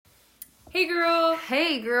Hey girl!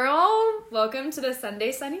 Hey girl! Welcome to the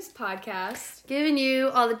Sunday Sunnies podcast. Giving you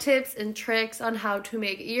all the tips and tricks on how to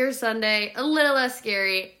make your Sunday a little less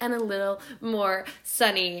scary and a little more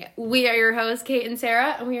sunny. We are your hosts, Kate and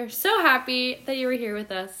Sarah, and we are so happy that you are here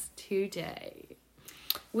with us today.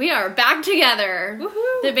 We are back together.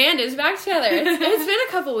 Woohoo! The band is back together. It's been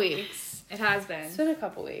a couple weeks. It has been. It's been a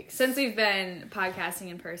couple weeks. Since we've been podcasting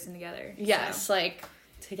in person together. Yes, like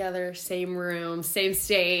together, same room, same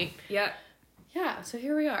state. Yep. Yeah, so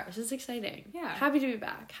here we are. This is exciting. Yeah. Happy to be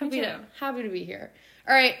back. Me Happy to be here.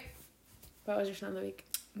 All right. What was your son of the week?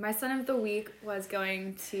 My son of the week was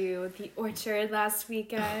going to the Orchard last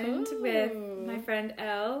weekend with my friend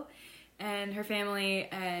Elle and her family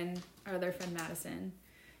and our other friend Madison.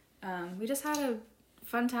 We just had a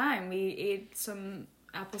fun time. We ate some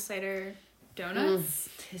apple cider donuts,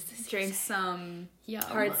 drank some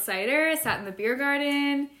hard cider, sat in the beer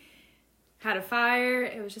garden, had a fire.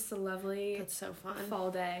 It was just a lovely That's so fun.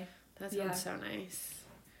 fall day. That sounds so nice.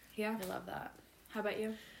 Yeah. I love that. How about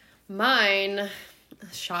you? Mine,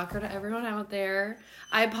 shocker to everyone out there.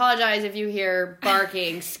 I apologize if you hear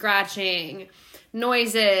barking, scratching,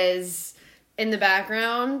 noises in the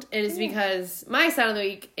background. It is because my son of the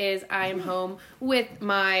week is I am home with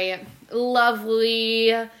my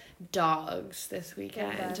lovely dogs this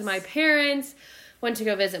weekend. Goodness. My parents went to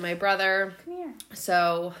go visit my brother. Come here.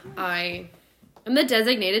 So I am the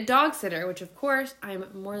designated dog sitter, which of course I'm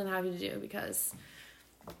more than happy to do because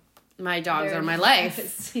my dogs are my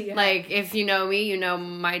life. Yeah. Like, if you know me, you know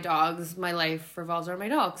my dogs, my life revolves around my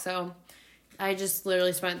dog. So I just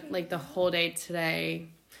literally spent like the whole day today,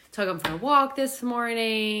 took them for a walk this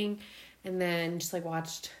morning, and then just like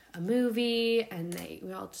watched a movie, and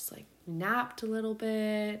we all just like napped a little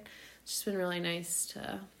bit. It's just been really nice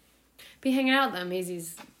to be hanging out with them.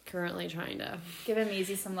 Maisie's currently trying to Give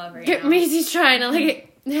Maisie some love right now. Maisie's trying to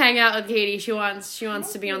like hang out with Katie. She wants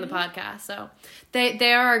to be on the podcast. So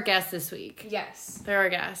they are our guests this week. Yes. They're our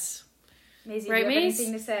guests. Maisie, Right, do you have Maze?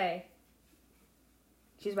 anything to say?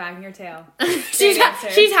 She's wagging her tail. she's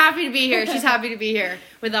answer. she's happy to be here. She's happy to be here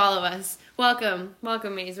with all of us. Welcome,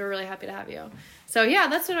 Maze. We're really happy to have you. So yeah,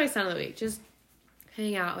 that's what my son of the week. Just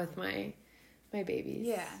hang out with my babies.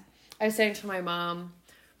 Yeah. I was saying to my mom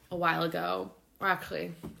a while ago, or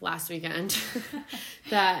actually last weekend,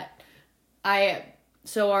 that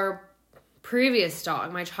our previous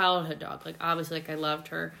dog, my childhood dog, like obviously like I loved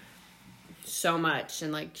her so much,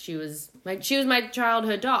 and like she was my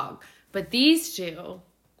childhood dog. But these two,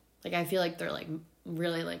 like I feel like they're like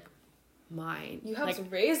really like mine. You helped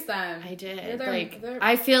like, raise them. I did. They're-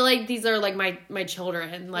 I feel like these are like my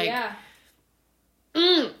children. Like yeah.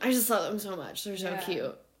 I just love them so much. They're so Yeah.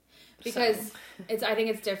 cute. Because So. I think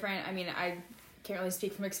it's different. I mean, I can't really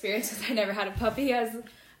speak from experience because I never had a puppy as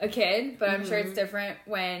a kid, but I'm sure it's different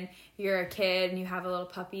when you're a kid and you have a little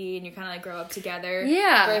puppy and you kind of like grow up together.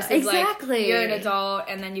 Yeah, versus exactly. Like you're an adult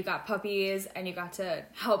and then you got puppies and you got to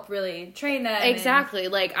help really train them. Exactly.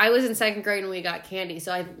 Like I was in second grade when we got Candy,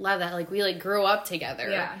 so I love that. Like we like grew up together.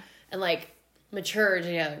 Yeah. And like matured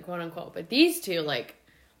together, quote unquote. But these two, like,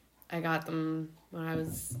 I got them when I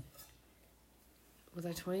was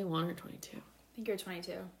I 21 or 22? I think you're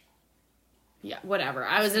 22. Yeah, whatever.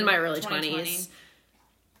 I was in my early 2020. 20s.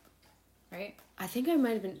 Right? I think I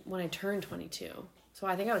might have been when I turned 22. So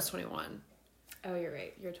I think I was 21. Oh, you're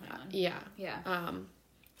right. You're 21. Yeah. Yeah.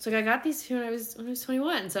 So I got these two when I was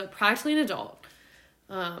 21. So practically an adult.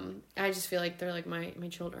 I just feel like they're like my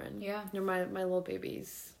children. Yeah. They're my little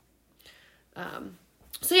babies.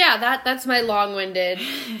 So yeah, that's my long-winded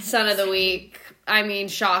son of the week. I mean,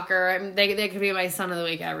 shocker. They could be my son of the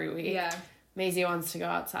week every week. Yeah. Maisie wants to go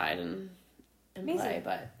outside and play,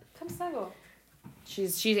 but Come snuggle.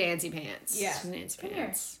 she's antsy pants. Yeah. She's an antsy Come here.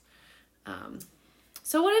 pants.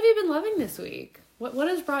 So what have you been loving this week? What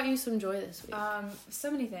has brought you some joy this week?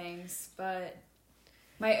 So many things, but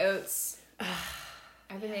my oats.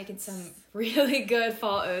 I've been making some really good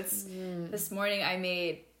fall oats. This morning I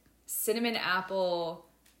made cinnamon apple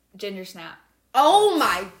ginger snap. Oh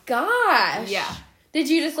my gosh. Yeah. Did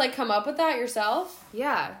you just like come up with that yourself?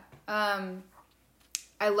 Yeah.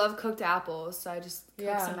 I love cooked apples, so I just cooked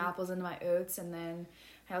Yeah. some apples into my oats, and then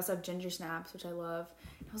I also have ginger snaps, which I love.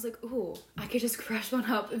 And I was like, ooh, I could just crush one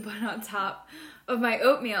up and put it on top of my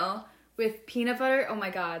oatmeal with peanut butter. Oh my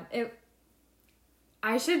god.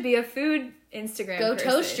 I should be a food Instagram Go person.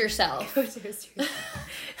 toast yourself. Go toast yourself.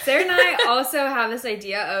 Sarah and I also have this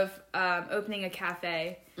idea of opening a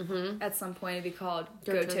cafe at some point. It'd be called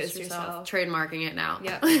Go Toast Yourself. Trademarking it now.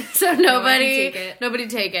 Yep. So No one nobody can take it. nobody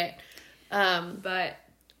take it. But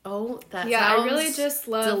Oh, that yeah, sounds I really just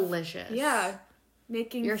love delicious. Yeah.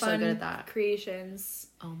 making You're so fun good at that. creations.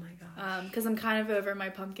 Oh my gosh. Because I'm kind of over my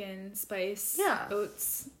pumpkin spice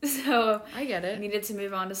oats. So I get I it. needed to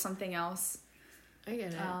move on to something else. I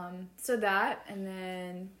get it. So that, and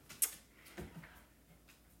then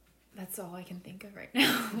that's all I can think of right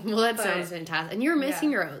now. Well, that sounds fantastic. And you were missing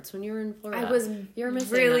your oats when you were in Florida. I was missing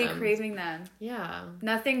really them. craving them. Yeah.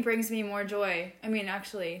 Nothing brings me more joy. I mean,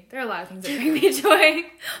 actually, there are a lot of things that bring me joy.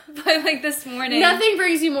 But like this morning, Nothing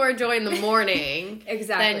brings you more joy in the morning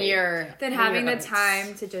exactly than having the oats.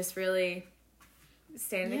 time to just really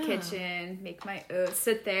stay in the kitchen, make my oats,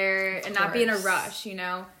 sit there, and not be in a rush, you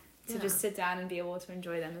know? To just sit down and be able to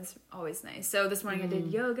enjoy them is always nice. So this morning I did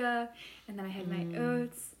yoga, and then I had my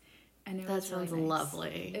oats. And it was sounds really nice.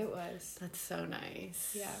 lovely. It was. That's so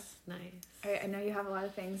nice. Yeah. Nice. All right, I know you have a lot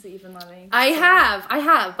of things that you've been loving. I have,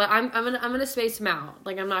 but I'm gonna space them out.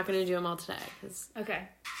 Like I'm not gonna do them all today. Okay.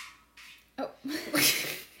 Oh.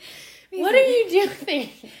 What are you doing?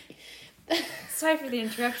 Sorry for the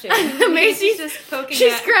interruption. Macy's just poking.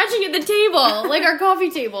 She's scratching at the table, like our coffee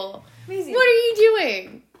table. Maisie. What are you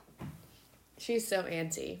doing? She's so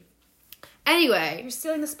antsy. Anyway, you're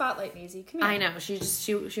stealing the spotlight, Maisie. Come here. I know.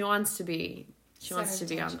 She wants to be. She wants to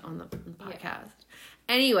be on the podcast. Yeah.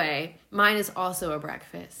 Anyway, mine is also a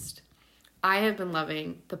breakfast. I have been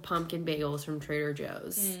loving the pumpkin bagels from Trader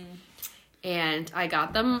Joe's, and I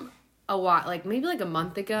got them a while, maybe a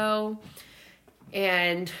month ago.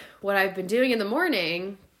 And what I've been doing in the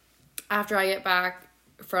morning, after I get back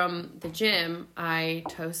from the gym, I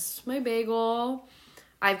toast my bagel.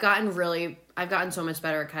 I've gotten so much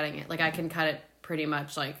better at cutting it. I can cut it pretty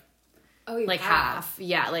much half.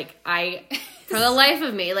 Yeah, for the life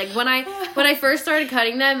of me, when I first started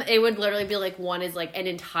cutting them, it would literally be one is an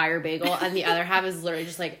entire bagel and the other half is literally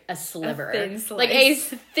just a sliver. A thin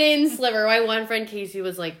slice. A thin sliver. My one friend Casey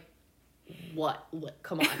was like, what?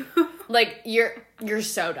 Come on. You're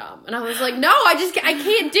so dumb. And I was like, no, I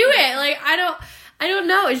can't do it. I don't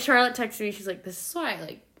know. And Charlotte texted me, she's like, this is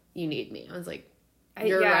why you need me. I was like,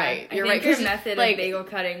 You're right. You're right. Your method of bagel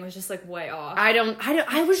cutting was just way off.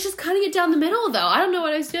 I was just cutting it down the middle though. I don't know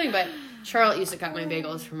what I was doing, but Charlotte used to cut my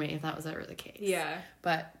bagels for me if that was ever the case. Yeah.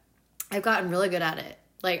 But I've gotten really good at it.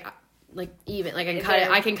 Even I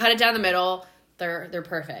can cut it down the middle. They're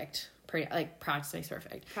perfect. Pretty practice makes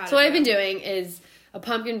perfect. So what I've been doing is a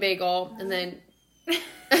pumpkin bagel and then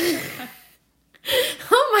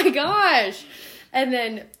oh my gosh. And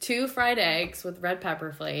then 2 fried eggs with red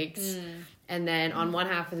pepper flakes. And then on one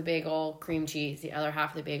half of the bagel, cream cheese. The other half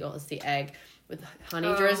of the bagel is the egg with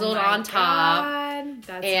honey drizzled on top.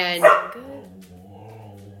 That and sounds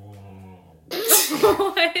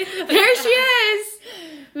so good. There she is,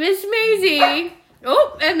 Miss Maisie.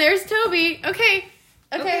 Oh, and there's Toby. Okay,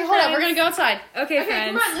 hold on. We're gonna go outside. Okay,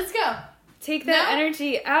 friends. Come on, let's go. Take that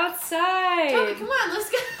energy outside. Toby, come on, let's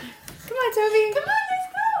go. Come on, Toby. Come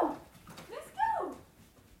on, let's go.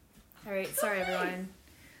 All right, sorry everyone.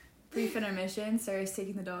 Brief intermission. Sarah's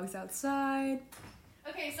taking the dogs outside.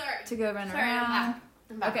 Okay, sorry. To go run sorry, around.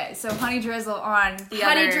 I'm back. Okay, so honey drizzle on the other.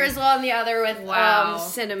 Honey drizzle on the other with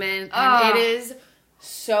cinnamon. And it is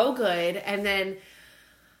so good. And then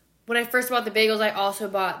when I first bought the bagels, I also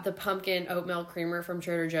bought the pumpkin oat milk creamer from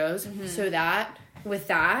Trader Joe's. So with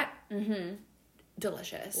that,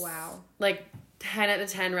 delicious. Wow. 10 out of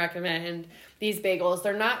 10 recommend these bagels.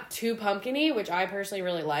 They're not too pumpkin-y, which I personally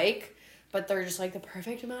really like. But they're just the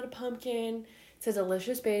perfect amount of pumpkin. It's a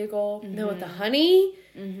delicious bagel. Then with the honey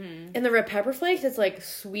and the red pepper flakes, it's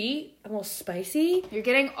sweet, a little spicy. You're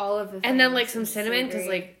getting all of the things. And then some cinnamon, because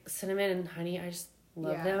cinnamon and honey, I just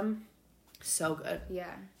love them. So good.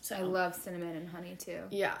 Yeah. So I love cinnamon and honey too.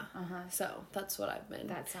 Yeah. So that's what I've been.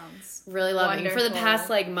 That sounds really loving wonderful. for the past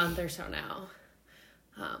month or so now.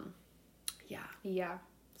 Yeah. Yeah.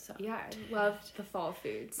 So yeah, I love the fall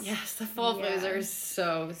foods. Yes, the fall foods are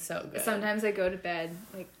so good. Sometimes I go to bed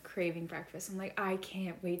craving breakfast. I'm like, I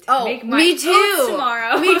can't wait to make my me too. oats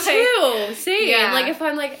tomorrow. Me too. Same. Yeah. If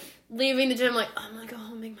I'm leaving the gym, I'm gonna go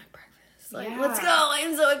home and make my breakfast. Let's go.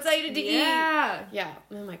 I'm so excited to eat. Yeah.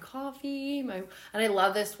 And my coffee, and I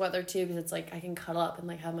love this weather too because it's I can cuddle up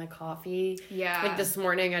and have my coffee. Yeah. This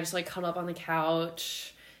morning I just cuddle up on the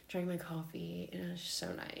couch. Drank my coffee, and it was just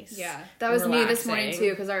so nice. Yeah. That was me this morning, too,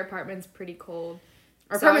 because our apartment's pretty cold.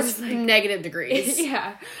 Our apartment's negative degrees.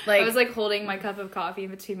 Yeah. I was, holding my cup of coffee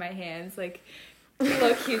in between my hands, little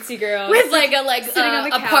cutesy girl. With, sitting on the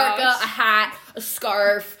couch. A parka, a hat, a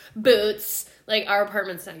scarf, boots. Our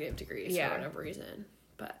apartment's negative degrees for whatever reason.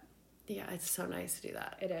 But, yeah, it's so nice to do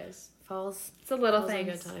that. It is. Fall's it's a little thing.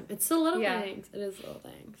 A good time. It's the little things. It is little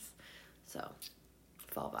things. So...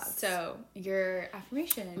 fall vibes. So, your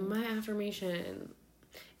affirmation. My affirmation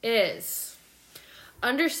is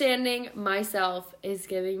understanding myself is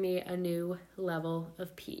giving me a new level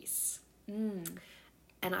of peace.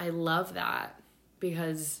 And I love that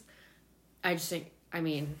because I just think, I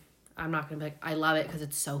mean, I'm not going to be like, I love it because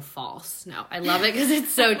it's so false. No, I love it because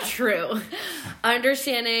it's so true.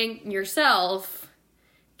 Understanding yourself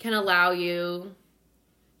can allow you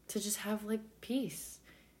to just have, like, peace,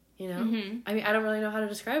 you know? I mean, I don't really know how to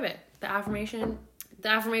describe it. The affirmation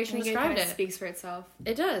described it. Kind of it. Speaks for itself.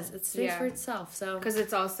 It does. It speaks for itself. So because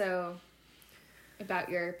it's also about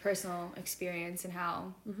your personal experience and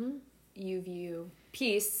how you view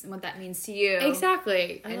peace and what that means to you.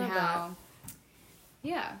 Exactly. And how,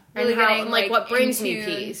 yeah. Really and how, getting, like, what brings in me tune.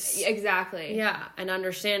 peace. Exactly. Yeah. And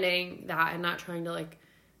understanding that and not trying to, like,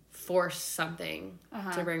 force something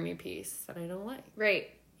to bring me peace that I don't like. Right.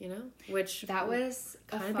 You know? Which that was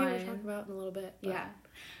kind of people talk about in a little bit. But. Yeah.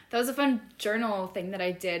 That was a fun journal thing that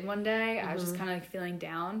I did one day. I was just kind of like feeling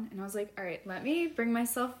down. And I was like, all right, let me bring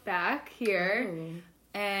myself back here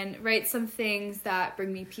and write some things that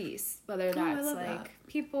bring me peace. Whether that's like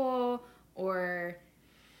people or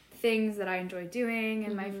things that I enjoy doing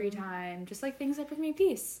in my free time. Just like things that bring me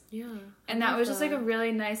peace. Yeah. And that was just like a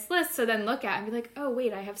really nice list to then look at and be like, oh,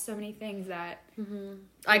 wait, I have so many things that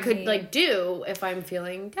I could like do if I'm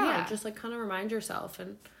feeling down. Yeah. Just like kind of remind yourself.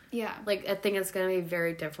 And yeah, like I think it's going to be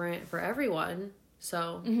very different for everyone.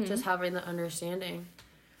 So just having the understanding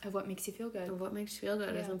of what makes you feel good. Of what makes you feel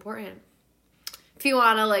good is important. If you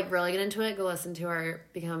want to like really get into it, go listen to our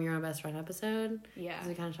Become Your Own Best Friend episode. Yeah. Because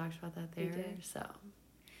we kind of talked about that there. We did. So.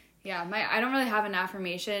 Yeah, I don't really have an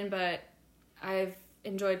affirmation, but I've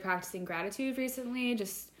enjoyed practicing gratitude recently.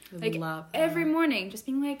 Just like every morning, just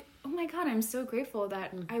being like, oh my God, I'm so grateful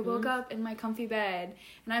that I woke up in my comfy bed.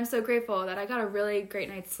 And I'm so grateful that I got a really great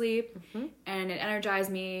night's sleep. And it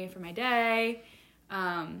energized me for my day.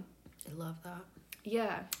 I love that.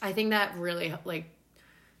 Yeah. I think that really like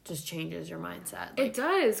just changes your mindset. Like, it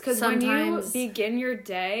does. Because when you begin your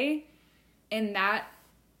day in that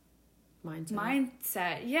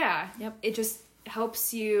mindset, it just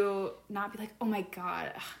helps you not be like, oh my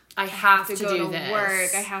God, I have to go do to this.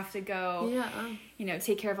 work. I have to go,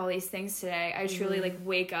 take care of all these things today. I truly like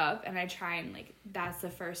wake up and I try and like, that's the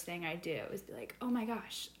first thing I do is be like, oh my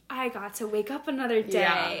gosh, I got to wake up another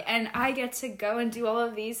day and I get to go and do all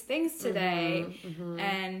of these things today.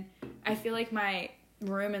 And I feel like my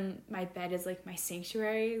room and my bed is like my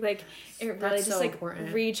sanctuary. Like it really just like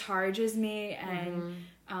recharges me and,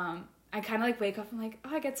 I kind of like wake up and like,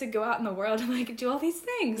 oh, I get to go out in the world and like do all these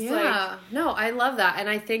things. Yeah. No, I love that. And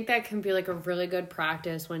I think that can be like a really good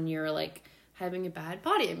practice when you're like having a bad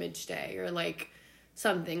body image day or like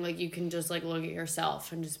something. Like you can just like look at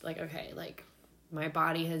yourself and just be like, okay, like my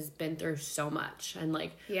body has been through so much. And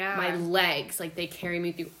like my legs, like they carry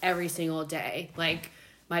me through every single day. Like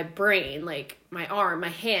my brain, like my arm, my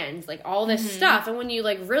hands, like all this stuff. And when you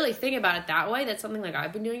like really think about it that way, that's something like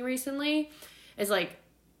I've been doing recently is like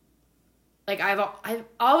I've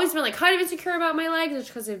always been like kind of insecure about my legs just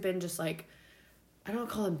because they've been just like, I don't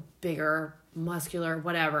call them bigger, muscular,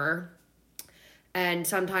 whatever. And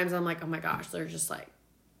sometimes I'm like, oh my gosh, they're just like,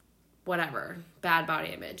 whatever, bad body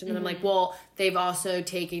image. And then I'm like, well, they've also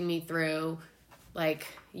taken me through like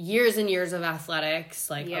years and years of athletics,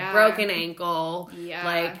 like a broken ankle,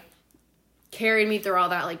 like carried me through all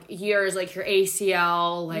that, like years, like your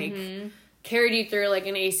ACL, like carried you through like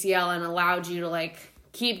an ACL and allowed you to like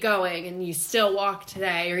keep going and you still walk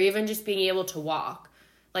today, or even just being able to walk.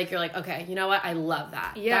 Like, you're like, okay, you know what? I love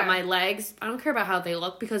that. Yeah. That my legs, I don't care about how they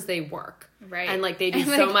look because they work. Right. And, like, they do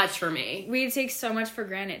so much for me. We take so much for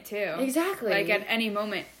granted, too. Exactly. Like, at any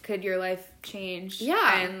moment could your life change.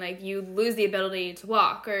 Yeah. And, like, you lose the ability to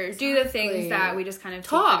walk or do the things that we just kind of take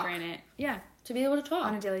for granted. Yeah. To be able to talk.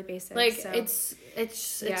 On a daily basis. Like, so. it's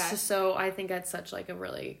just so, I think that's such, like, a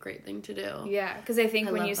really great thing to do. Yeah, because I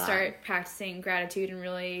think when you start practicing gratitude and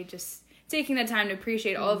really just taking the time to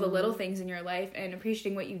appreciate all of the little things in your life and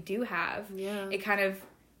appreciating what you do have, it kind of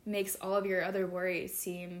makes all of your other worries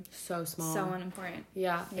seem so small. So unimportant.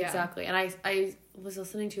 Yeah, exactly. And I was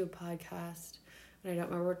listening to a podcast, and I don't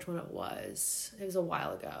remember which one it was. It was a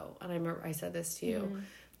while ago, and I remember I said this to you,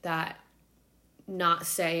 that not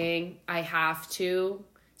saying I have to,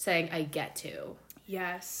 saying I get to.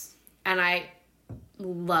 Yes. And I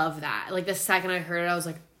love that. Like, the second I heard it, I was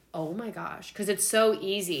like, oh my gosh. Because it's so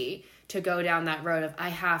easy to go down that road of I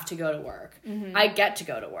have to go to work. I get to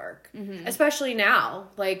go to work. Especially now.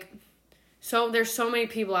 Like, so there's so many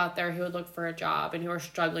people out there who would look for a job and who are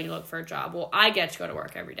struggling to look for a job. Well, I get to go to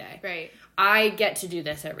work every day. Right. I get to do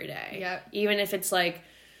this every day. Yep. Even if it's like,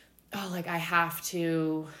 oh, like I have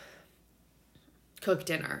to cook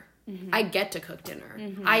dinner. I get to cook dinner.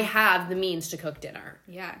 I have the means to cook dinner.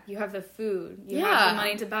 Yeah, you have the food. You have the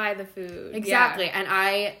money to buy the food. Exactly. And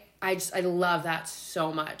I love that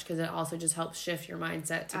so much because it also just helps shift your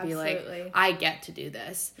mindset to be like, I get to do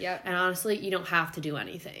this. Yep. And honestly, you don't have to do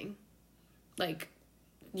anything. Like,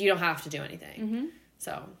 you don't have to do anything.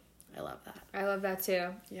 So, I love that. I love that too.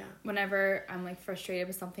 Yeah. Whenever I'm like frustrated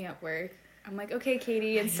with something at work, I'm like, okay,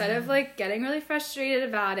 Katie, instead of like getting really frustrated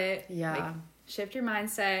about it, like, shift your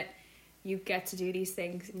mindset. You get to do these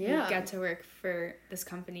things. You get to work for this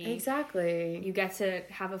company. Exactly. You get to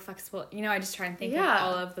have a flexible, I just try and think of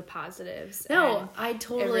all of the positives. No, I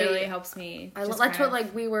totally. It really helps me. That's what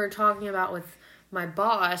like we were talking about with my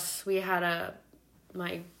boss. We had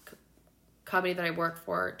my company that I work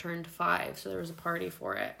for turned 5, so there was a party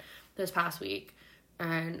for it this past week,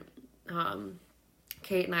 and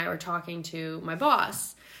Kate and I were talking to my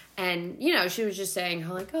boss, and she was just saying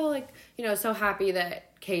how like, oh, like, so happy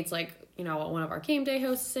that Kate's like, one of our game day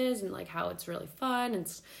hosts is, and like how it's really fun.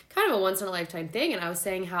 It's kind of a once in a lifetime thing. And I was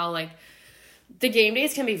saying how like the game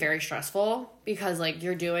days can be very stressful because like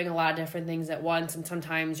you're doing a lot of different things at once, and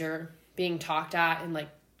sometimes you're being talked at in like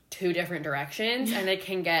 2 different directions, and it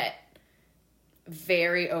can get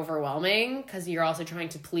very overwhelming because you're also trying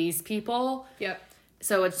to please people. Yep.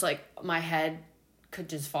 So it's like my head could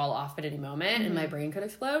just fall off at any moment and my brain could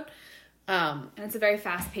explode. And it's a very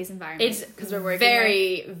fast-paced environment. It's because we're working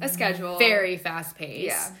very a schedule, very fast-paced.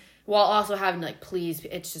 Yeah. While also having to like please,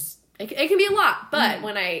 it's just it can be a lot. But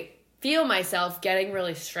when I feel myself getting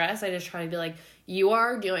really stressed, I just try to be like, you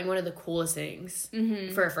are doing one of the coolest things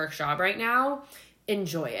for a first job right now.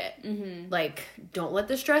 Enjoy it. Like, don't let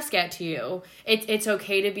the stress get to you. It's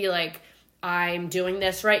okay to be like, I'm doing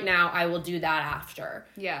this right now. I will do that after.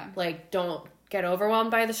 Yeah. Like, don't get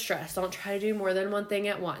overwhelmed by the stress. Don't try to do more than one thing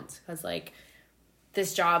at once. Because, like,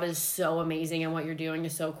 this job is so amazing and what you're doing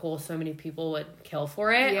is so cool. So many people would kill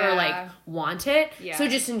for it or, like, want it. Yeah. So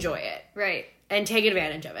just enjoy it. Right. And take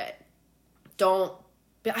advantage of it. Don't,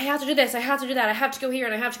 I have to do this. I have to do that. I have to go here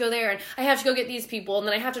and I have to go there. And I have to go get these people. And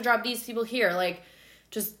then I have to drop these people here. Like,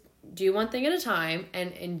 just do one thing at a time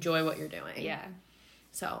and enjoy what you're doing. Yeah.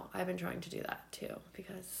 So I've been trying to do that, too.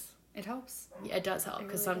 Because it helps. Yeah, it does help.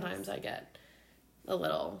 Because really sometimes I get a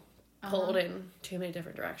little pulled in too many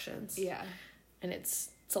different directions. Yeah. And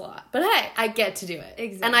it's a lot. But hey, I get to do it.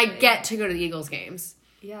 Exactly. And I get to go to the Eagles games.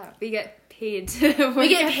 Yeah. We get paid to go to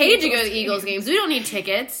the Eagles games. We don't need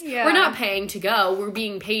tickets. Yeah. We're not paying to go. We're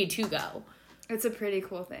being paid to go. It's a pretty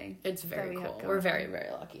cool thing. It's very cool. We're very,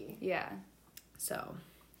 very lucky. Yeah. So,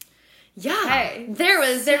 yeah. Hey. There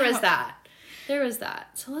was that. There was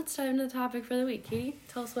that. So let's dive into the topic for the week. Katie,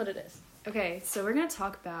 tell us what it is. Okay, so we're going to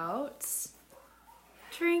talk about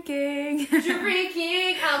drinking.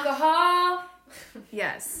 Drinking alcohol.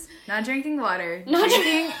 Yes. Not drinking water. Not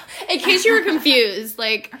drinking. In case you were confused,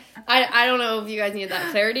 like, I don't know if you guys need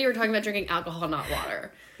that clarity. We're talking about drinking alcohol, not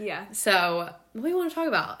water. Yeah. So, what we want to talk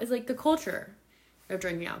about is, like, the culture of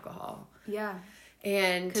drinking alcohol. Yeah.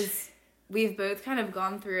 And because we've both kind of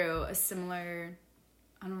gone through a similar,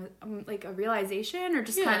 I don't know, like a realization or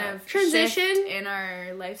just kind of transition in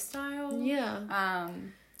our lifestyle. Yeah.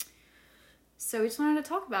 So we just wanted to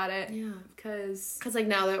talk about it. Yeah. Because like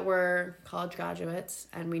now that we're college graduates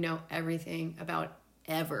and we know everything about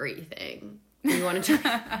everything, we want to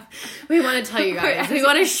tell you guys. We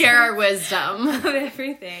want to share our wisdom of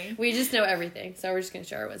everything. We just know everything, so we're just going to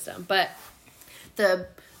share our wisdom. But the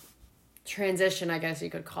transition, I guess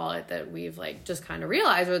you could call it, that we've like just kind of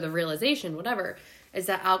realized, or the realization, whatever, is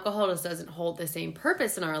that alcohol just doesn't hold the same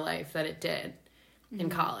purpose in our life that it did in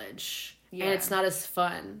college. Yeah. And it's not as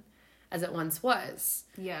fun as it once was.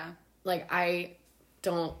 Yeah. Like, I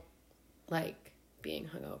don't like being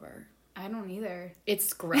hungover. I don't either.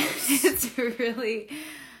 It's gross. It's really...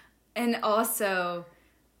 And also,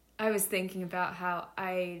 I was thinking about how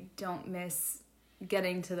I don't miss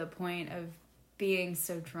getting to the point of being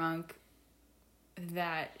so drunk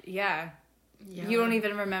that, yeah. You don't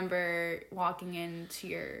even remember walking into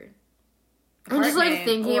your apartment. I'm just, like,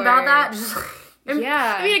 thinking about that.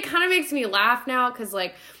 Yeah. I mean, it kind of makes me laugh now because,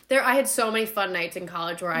 like, I had so many fun nights in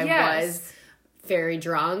college where I was very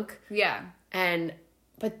drunk. Yeah.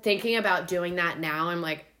 But thinking about doing that now, I'm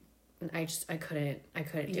like, I couldn't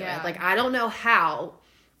do it. Like, I don't know how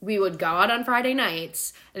we would go out on Friday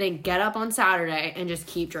nights and then get up on Saturday and just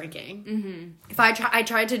keep drinking. Mm-hmm. If I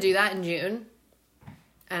tried to do that in June,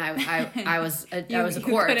 and I was a corpse. You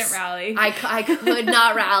couldn't rally. I could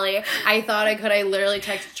not rally. I thought I could. I literally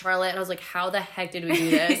texted Charlotte and I was like, how the heck did we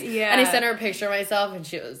do this? Yeah. And I sent her a picture of myself and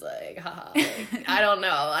she was like, haha, like, I don't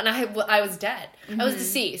know. And I was dead. Mm-hmm. I was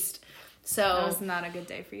deceased. So that was not a good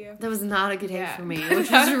day for you. That was not a good day for me, which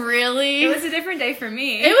was really... It was a different day for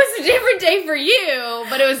me. It was a different day for you,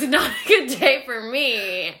 but it was not a good day for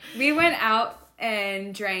me. We went out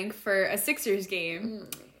and drank for a Sixers game,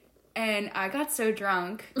 and I got so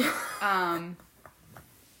drunk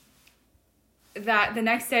that the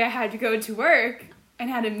next day I had to go to work and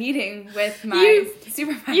had a meeting with my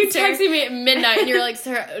supervisor. You texted me at midnight, and you were like,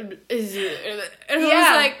 Sarah, is it... And I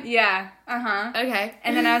was like... Yeah, uh-huh. Okay.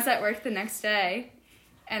 And then I was at work the next day,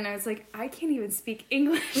 and I was like, I can't even speak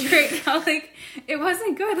English right now. Like, it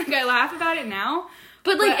wasn't good. Like, I laugh about it now.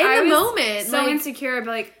 But, like, in the moment. So insecure, but,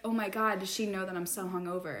 like, oh my God, does she know that I'm so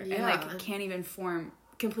hungover? Yeah. And, like, can't even form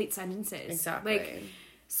complete sentences. Exactly. Like,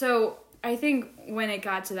 so I think when it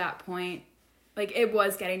got to that point, like, it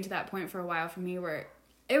was getting to that point for a while for me where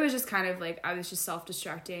it was just kind of, like, I was just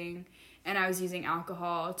self-destructing, and I was using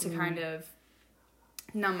alcohol to kind of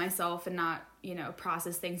numb myself and not, you know,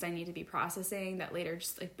 process things I need to be processing that later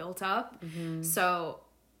just, like, built up. So...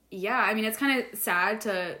 yeah, I mean, it's kind of sad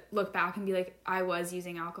to look back and be like, I was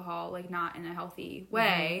using alcohol, like, not in a healthy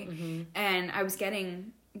way. And I was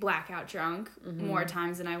getting blackout drunk more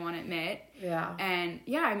times than I want to admit. Yeah. And,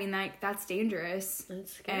 yeah, I mean, like, that's dangerous.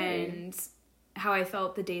 That's scary. And how I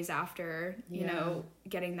felt the days after, you know,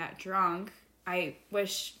 getting that drunk, I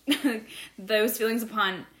wish those feelings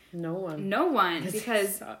upon no one.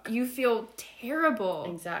 Because you feel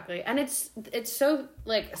terrible. Exactly. And it's so,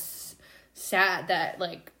 like, sad that,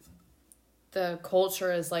 like, the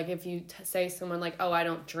culture is like, if you say someone like, oh, I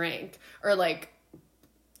don't drink, or like,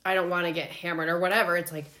 I don't want to get hammered or whatever,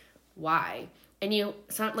 it's like, why? And you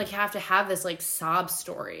have to have this like sob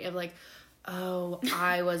story of like, oh,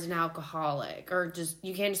 I was an alcoholic, or just,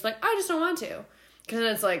 you can't just be like, I just don't want to. Because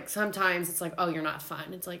it's like, sometimes it's like, oh, you're not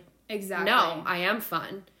fun. It's like, exactly. No, I am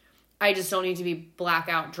fun. I just don't need to be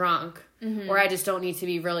blackout drunk, or I just don't need to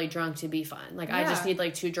be really drunk to be fun. Like, I just need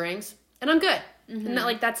like 2 drinks and I'm good. And that,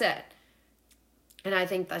 like, that's it. And I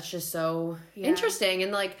think that's just so interesting.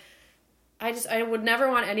 And, like, I would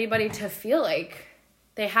never want anybody to feel like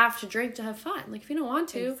they have to drink to have fun. Like, if you don't want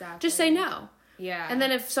to, just say no. Yeah. And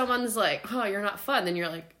then if someone's like, oh, you're not fun, then you're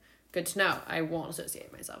like, good to know. I won't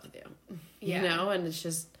associate myself with you. Yeah. You know? And it's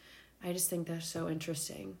just, I just think that's so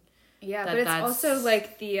interesting. Yeah, but it's also,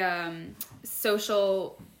 like, the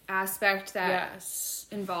social aspect that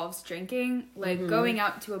involves drinking. Like, going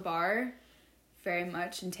out to a bar very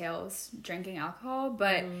much entails drinking alcohol,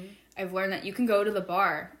 but I've learned that you can go to the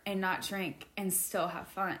bar and not drink and still have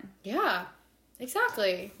fun. Yeah,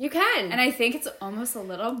 exactly. You can. And I think it's almost a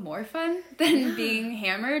little more fun than being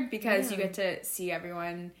hammered, because you get to see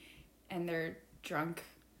everyone and their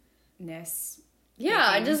drunkenness.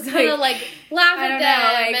 Yeah, and just kind of, like, laugh at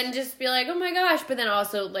them and just be like, oh my gosh. But then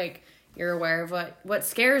also, like, you're aware of what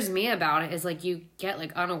scares me about it is, like, you get,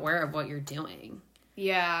 like, unaware of what you're doing.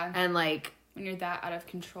 Yeah. And, like, when you're that out of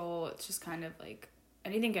control, it's just kind of like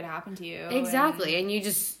anything could happen to you. Exactly. And you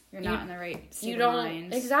just... You're not in the right state of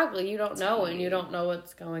mind. Exactly. You don't know, and you don't know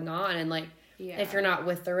what's going on. And, like, if you're not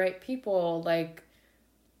with the right people, like,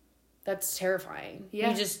 that's terrifying. Yeah.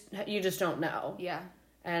 You just don't know. Yeah.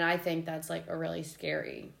 And I think that's, like, a really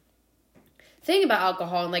scary thing about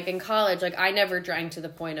alcohol. And, like, in college, like, I never drank to the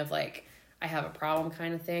point of, like, I have a problem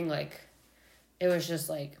kind of thing. Like, it was just,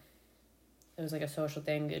 like... It was like a social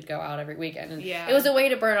thing. You'd go out every weekend. And it was a way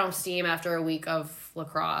to burn off steam after a week of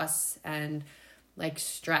lacrosse and, like,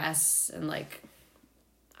 stress. And, like,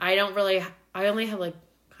 I only have, like,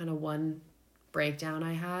 kind of one breakdown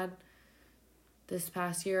I had this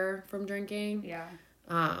past year from drinking. Yeah.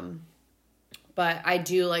 But I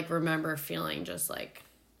do, like, remember feeling just, like,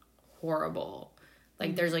 horrible.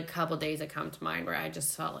 Like, there's, like, a couple days that come to mind where I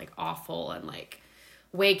just felt, like, awful, and, like,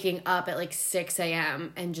 waking up at, like, 6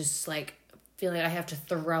 a.m. and just, like, feeling like I have to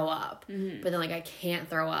throw up, but then, like, I can't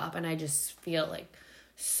throw up, and I just feel, like,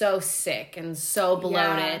 so sick and so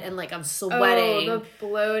bloated, and, like, I'm sweating. Oh, the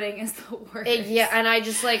bloating is the worst. And I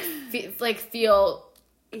just, like, feel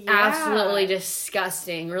absolutely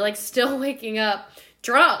disgusting. We're, like, still waking up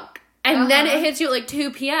drunk, and then it hits you at, like,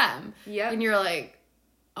 2 p.m. Yep. And you're like,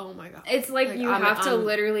 oh my God. It's like you have to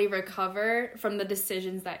literally recover from the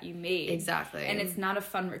decisions that you made. Exactly. And it's not a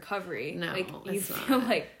fun recovery. No, like, you it's feel not.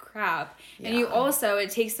 like crap. Yeah. And you also, it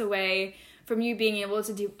takes away from you being able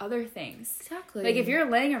to do other things. Exactly. Like, if you're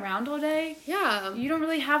laying around all day, you don't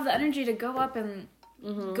really have the energy to go up and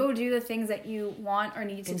go do the things that you want or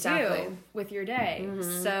need to do with your day.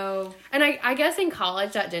 So, and I guess in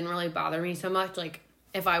college that didn't really bother me so much. Like,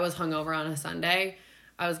 if I was hungover on a Sunday,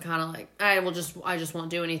 I was kind of like, I just won't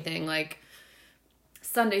do anything. Like,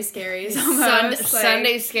 Sunday scaries almost.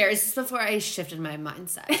 Sunday scaries. This is before I shifted my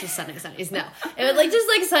mindset to Sundays. No. It was like just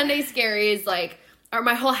like Sunday scaries, like, or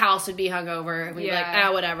my whole house would be hungover. And we'd be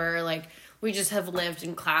like, whatever. Like, we just have lived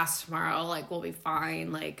in class tomorrow. Like, we'll be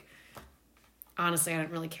fine. Like, honestly, I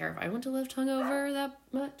don't really care if I went to lift hungover that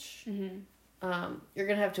much. Mm-hmm. You're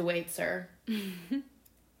going to have to wait, sir.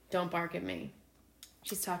 Don't bark at me.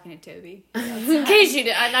 She's talking to Toby. In case you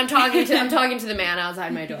did. I'm talking to the man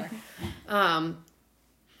outside my door.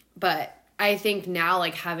 But I think now,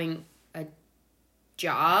 like, having a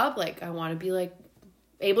job, like, I want to be, like,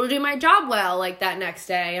 able to do my job well, like, that next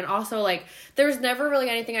day. And also, like, there was never really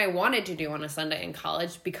anything I wanted to do on a Sunday in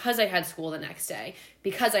college because I had school the next day,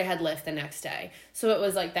 because I had lift the next day. So it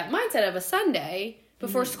was, like, that mindset of a Sunday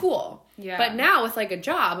before school. Yeah. But now with, like, a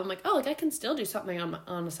job, I'm like, oh, like, I can still do something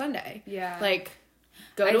on a Sunday. Yeah. Like,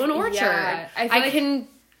 go to an orchard. Yeah. I can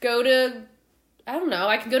go to... I don't know,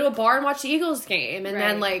 I can go to a bar and watch the Eagles game and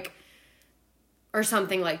then, like, or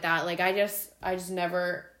something like that. Like, I just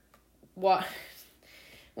never wanted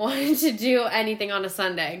to do anything on a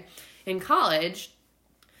Sunday in college,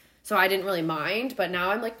 so I didn't really mind. But now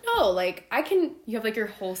I'm like, no, like, I can... You have, like, your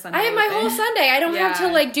whole Sunday. I have my whole Sunday. I don't have to,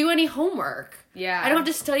 like, do any homework. Yeah. I don't have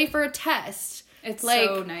to study for a test. It's like,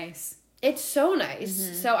 so nice. It's so nice.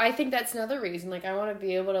 Mm-hmm. So I think that's another reason. Like, I want to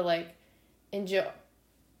be able to, like, enjoy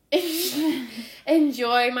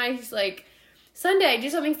my, like, Sunday, do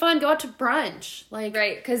something fun, go out to brunch, like,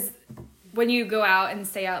 right, because when you go out and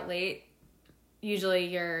stay out late, usually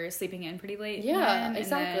you're sleeping in pretty late. Yeah,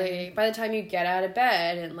 exactly. By the time you get out of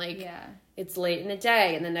bed and, like, it's late in the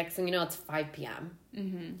day, and the next thing you know, it's 5 p.m.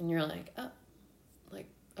 Mm-hmm. And you're like, oh, like,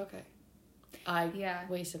 okay, I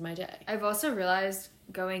wasted my day. I've also realized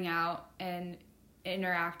going out and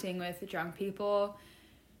interacting with drunk people,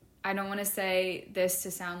 I don't want to say this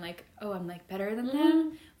to sound like, oh, I'm, like, better than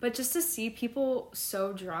them, but just to see people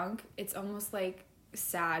so drunk, it's almost, like,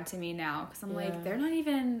 sad to me now, because I'm like, they're not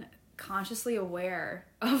even consciously aware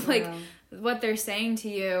of, like, what they're saying to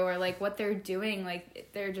you or, like, what they're doing.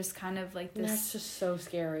 Like, they're just kind of, like, this... That's just so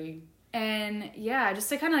scary. And, yeah, just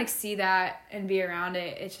to kind of, like, see that and be around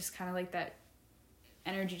it, it's just kind of, like, that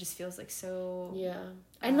energy just feels, like, so... Yeah.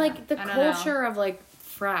 And, like, the culture of, like,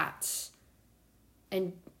 frats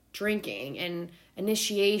and drinking and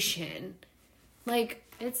initiation, like,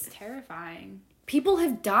 it's terrifying. People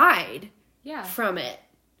have died from it.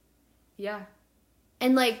 Yeah.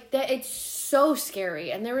 And, like, that, it's so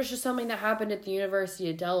scary. And there was just something that happened at the University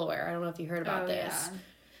of Delaware. I don't know if you heard about this. Yeah.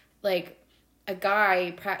 Like, a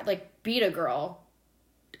guy beat a girl.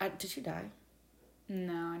 Did she die?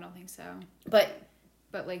 No, I don't think so. But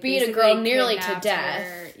like, beat a girl nearly to death.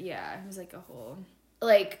 Her. Yeah, it was like a whole,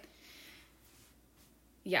 like,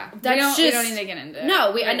 yeah. That's we don't need to get into it.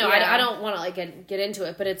 No, I know. I don't want to, like, get into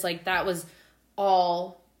it, but it's like that was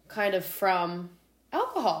all kind of from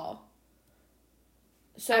alcohol.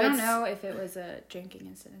 So I don't know if it was a drinking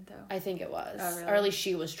incident, though. I think it was. Oh, really? Or at least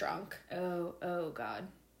she was drunk. Oh God.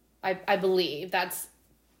 I believe. That's...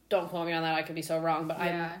 Don't quote me on that. I could be so wrong, but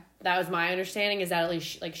that was my understanding, is that at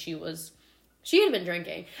least, like, she had been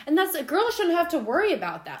drinking. And that's... A girl shouldn't have to worry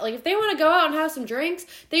about that. Like, if they want to go out and have some drinks,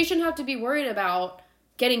 they shouldn't have to be worried about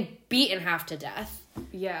getting beaten half to death.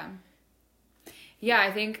 Yeah. Yeah,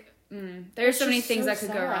 I think... there's so many things that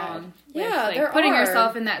could go wrong. Yeah, like, there putting are.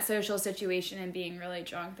 yourself in that social situation and being really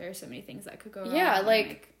drunk. There's so many things that could go wrong. Yeah,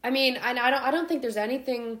 like, I mean, I don't think there's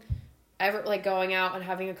anything ever, like, going out and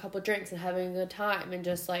having a couple drinks and having a good time and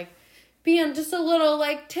just, like, being just a little,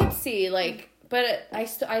 like, tipsy, like, but I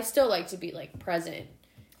still like to be, like, present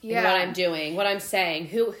in what I'm doing, what I'm saying,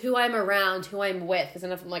 who I'm around, who I'm with. Because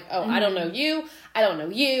then if I'm like, oh, I don't know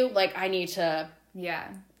you, like, I need to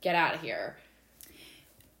get out of here.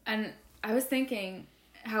 And I was thinking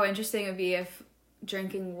how interesting it would be if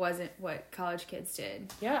drinking wasn't what college kids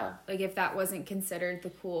did. Yeah. Like, if that wasn't considered the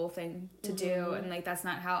cool thing to do, and, like, that's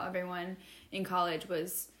not how everyone in college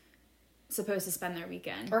was supposed to spend their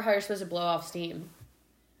weekend. Or how you're supposed to blow off steam.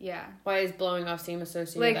 Yeah. Why is blowing off steam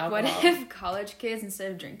associated with alcohol? What if college kids,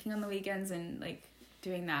 instead of drinking on the weekends and, like,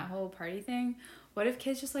 doing that whole party thing, what if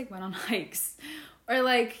kids just, like, went on hikes? Or,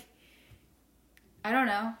 like, I don't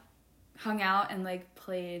know, hung out and, like,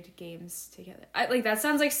 played games together. Like, that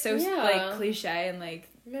sounds like so like cliche and, like,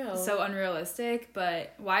 so unrealistic,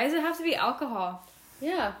 but why does it have to be alcohol?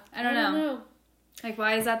 Yeah. I don't know. Like,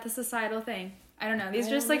 why is that the societal thing? I don't know. These are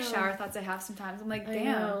just, like, shower thoughts I have sometimes. I'm like,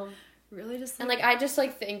 damn. Really just... And, like, I just,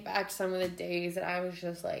 like, think back to some of the days that I was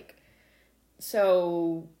just, like,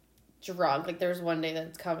 so drunk. Like, there's one day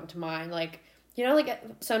that's coming to mind. Like, you know, like,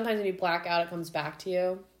 sometimes when you black out, it comes back to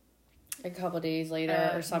you. a couple days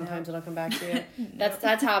later, or sometimes it'll come back to you. No.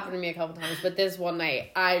 That's happened to me a couple times, but this one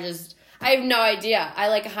night, I have no idea. I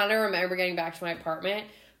like kind of remember getting back to my apartment,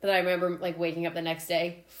 but then I remember like waking up the next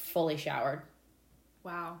day fully showered.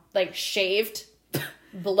 Wow. Like shaved,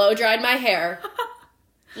 blow dried my hair,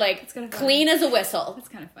 like clean as a whistle. That's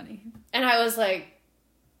kind of funny. And I was like,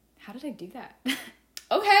 how did I do that?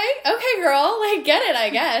 Okay, girl, like get it, I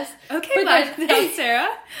guess. Okay, Black Sarah.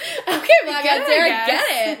 Okay, Black Sarah, I get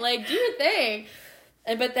it. Like do your thing.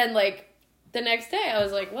 But then like the next day, I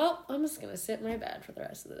was like, well, I'm just gonna sit in my bed for the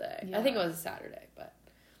rest of the day. Yeah. I think it was a Saturday, but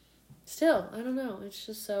still, I don't know. It's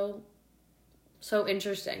just so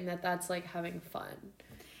interesting that that's like having fun.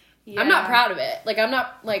 Yeah. I'm not proud of it. Like I'm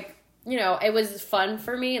not like, you know, it was fun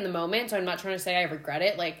for me in the moment, so I'm not trying to say I regret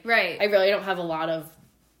it. Like, right. I really don't have a lot of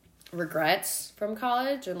regrets from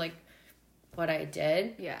college and like what I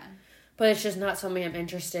did. Yeah. But it's just not something I'm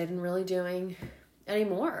interested in really doing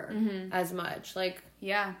anymore as much. Like,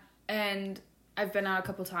 yeah. And I've been out a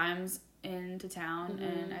couple times into town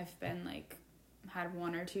and I've been like had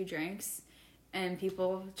 1 or 2 drinks and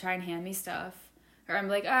people try and hand me stuff. Or I'm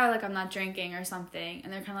like, oh, like I'm not drinking or something.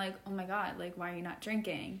 And they're kind of like, oh my God, like why are you not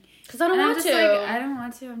drinking? Because I don't want to. Like, I don't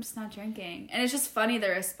want to. I'm just not drinking. And it's just funny the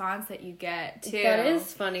response that you get too. That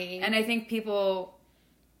is funny. And I think people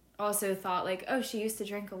also thought like, oh, she used to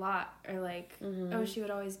drink a lot. Or like, oh, she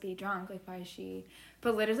would always be drunk. Like why is she...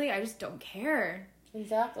 But literally, I just don't care.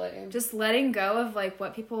 Exactly. Just letting go of like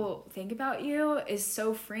what people think about you is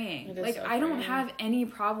so freeing. Like so I don't have any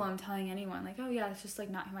problem telling anyone like, oh yeah, it's just like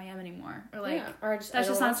not who I am anymore, or like that's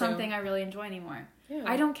just not something I really enjoy anymore. Yeah.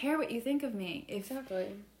 I don't care what you think of me. If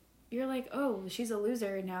you're like, oh, she's a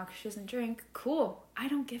loser now because she doesn't drink, cool. I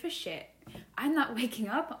don't give a shit. I'm not waking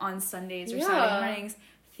up on Sundays or Saturday mornings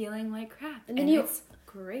feeling like crap, and it's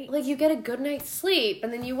great. Like you get a good night's sleep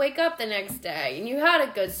and then you wake up the next day and you had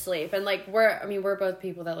a good sleep, and like we're both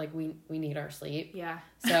people that like we need our sleep. Yeah.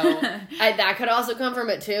 So that could also come from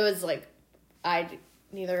it too, is like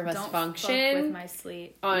neither of us function with my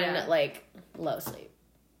sleep on like low sleep.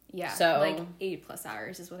 Yeah. So like 8+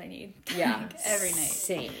 hours is what I need. Yeah. Like, every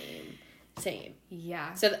night. Same.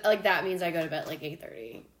 Yeah. So like that means I go to bed like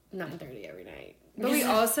 8:30, 9:30 every night. But we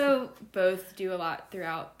also both do a lot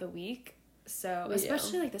throughout the week. So,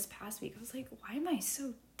 especially like this past week, I was like, why am I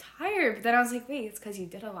so tired? But then I was like, wait, it's because you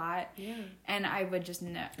did a lot. Yeah. And I would just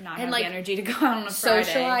not have like, the energy to go out on a Friday.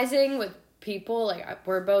 Socializing with people, like,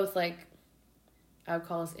 we're both like, I would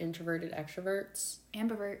call us introverted extroverts.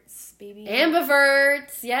 Ambiverts, baby.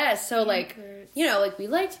 Ambiverts, yes. So, like, you know, like, we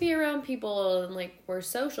like to be around people and, like, we're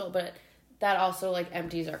social, but that also, like,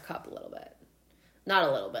 empties our cup a little bit. Not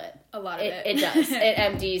a little bit. A lot of it. It does. It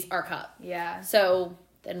empties our cup. Yeah. So...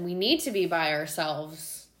 then we need to be by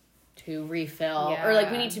ourselves to refill. Yeah. Or,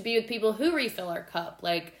 like, we need to be with people who refill our cup.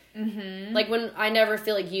 Like, like, when I never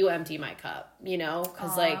feel like you empty my cup, you know?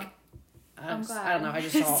 Because, like, I don't know. I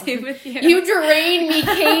just saw... Same with you. You drained me,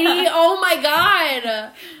 Katie. Oh, my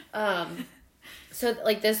God. So,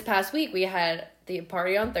 like, this past week, we had the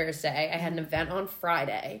party on Thursday. I had an event on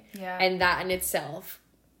Friday. Yeah. And that in itself.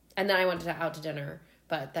 And then I went out to dinner.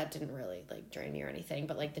 But that didn't really, like, drain me or anything.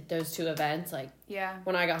 But, like, those 2 events, like,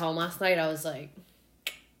 when I got home last night, I was like,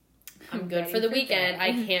 I'm good for the weekend.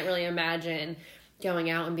 I can't really imagine going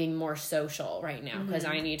out and being more social right now because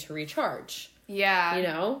I need to recharge. Yeah. You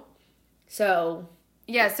know? So.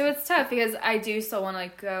 Yeah, so it's tough because I do still want to,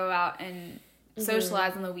 like, go out and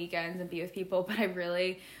socialize on the weekends and be with people. But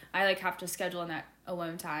I like, have to schedule in that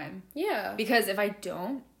alone time. Yeah. Because if I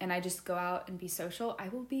don't and I just go out and be social, I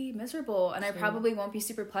will be miserable and I probably won't be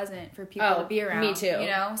super pleasant for people to be around. Me too. You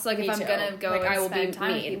know? So like if I'm gonna go like, and I will spend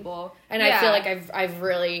time with people. And I feel like I've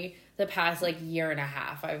really the past like year and a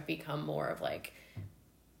half I've become more of like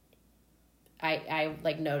I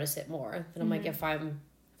like notice it more. And I'm like if I'm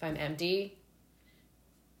empty,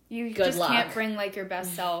 you just can't bring like your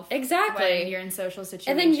best self. Exactly. When you're in social situations.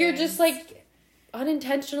 And then you're just like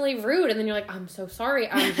unintentionally rude, and then you're like, I'm so sorry.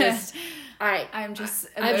 I'm just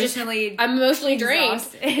emotionally drained.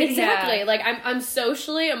 Exactly. Yeah. Like I'm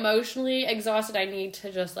socially, emotionally exhausted. I need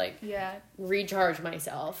to just like recharge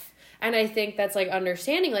myself. And I think that's like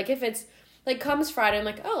understanding. Like if it's like comes Friday, I'm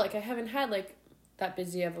like, oh, like I haven't had like that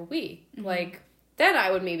busy of a week. Like then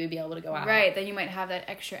I would maybe be able to go out. Right. Then you might have that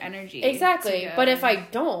extra energy. Exactly. But if I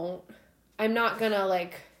don't, I'm not gonna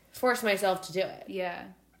like force myself to do it. Yeah.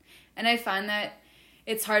 And I find that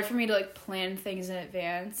it's hard for me to, like, plan things in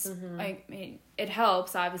advance. I mean, it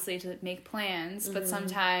helps, obviously, to make plans. But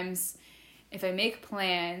sometimes if I make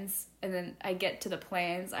plans and then I get to the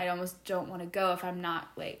plans, I almost don't want to go if I'm not,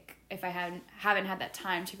 like, if I haven't had that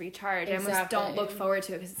time to recharge. Exactly. I almost don't look forward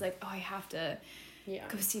to it because it's like, oh, I have to Yeah.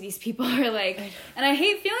 go see these people, or like, and I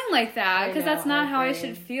hate feeling like that, because that's not how I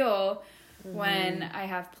should feel when I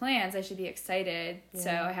have plans. I should be excited. So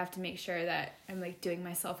I have to make sure that I'm like doing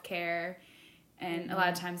my self-care, and a lot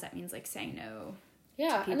of times that means like saying no.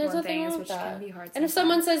 Yeah, to and there's people nothing wrong with which that. can be hard And if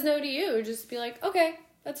sometimes. someone says no to you, just be like, okay,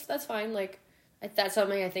 that's fine. Like, that's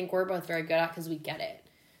something I think we're both very good at, because we get it.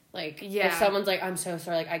 Like, if someone's like, I'm so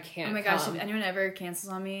sorry, like, I can't. Oh my gosh, if anyone ever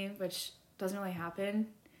cancels on me, which doesn't really happen.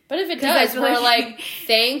 But if it does, we're like,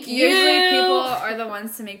 thank you. Usually people are the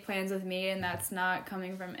ones to make plans with me, and that's not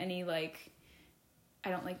coming from any, like, I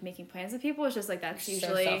don't like making plans with people. It's just like that's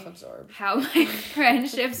usually so self-absorbed. How my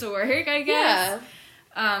friendships work, I guess.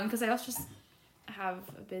 Yeah. Because I also just have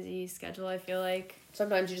a busy schedule, I feel like.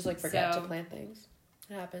 Sometimes you just like forget to plan things.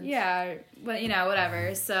 It happens. Yeah, but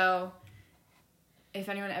whatever. So if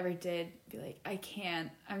anyone ever did be like, I can't,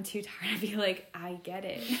 I'm too tired, I'd be like, I get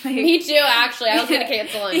it. Like, me too, actually. I was going to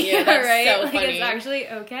cancel on you. Yeah, that's right? so like, funny. It's actually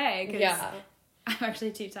okay. 'Cause yeah. I'm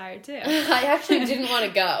actually too tired too. I actually didn't want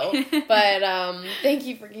to go, but thank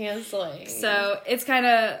you for canceling. So it's kind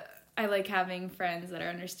of, I like having friends that are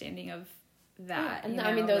understanding of that. Yeah, and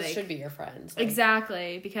I mean, those should be your friends. Like,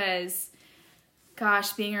 exactly, because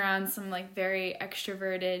gosh, being around some like very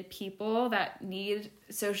extroverted people that need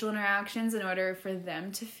social interactions in order for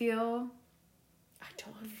them to feel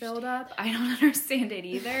filled up. I don't understand it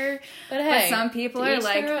either. But hey, some people are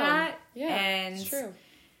like that. Yeah, and it's true.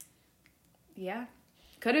 Yeah.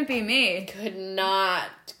 Couldn't be me. Could not.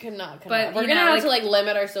 But we're gonna have to like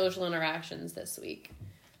limit our social interactions this week,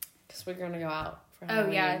 because we're gonna go out for Halloween.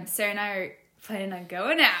 Oh yeah, Sarah and I are planning on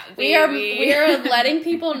going out. We are letting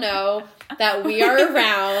people know that we are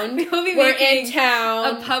around. We're in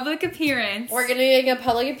town. A public appearance. We're gonna make a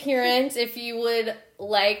public appearance. If you would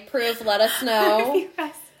like proof, let us know.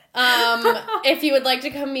 If you would like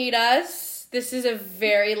to come meet us. This is a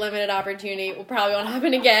very limited opportunity. It will probably won't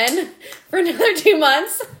happen again for another 2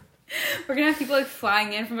 months. We're gonna have people like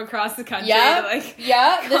flying in from across the country. Yeah, to, like,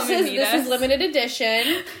 this is limited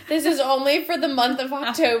edition. This is only for the month of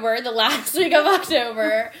October, the last week of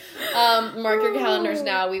October. Mark your calendars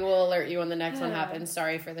now. We will alert you when the next one happens.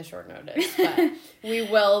 Sorry for the short notice, but we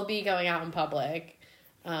will be going out in public.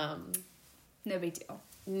 No big deal.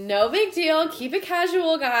 No big deal. Keep it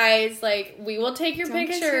casual, guys. Like, we will take your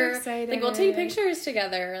picture. Like, we'll take pictures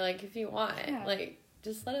together. Like, if you want. Yeah. Like,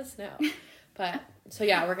 just let us know. But so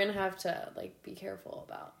yeah, we're gonna have to like be careful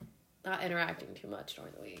about not interacting too much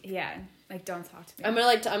during the week. Yeah, like don't talk to me. I'm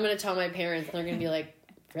gonna tell my parents, and they're gonna be like,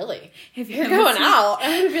 "Really? If you're going out?"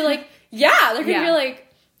 I'm gonna be like, "Yeah." They're gonna be like,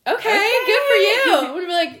 Okay, good for you. I'm gonna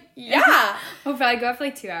be like, yeah. We'll probably go up for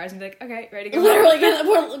like 2 hours and be like, okay, ready to go. Literally,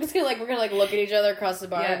 we're gonna like look at each other across the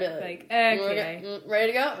bar and be like, okay,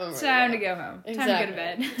 ready to go? Time to go home. Exactly. Time to go to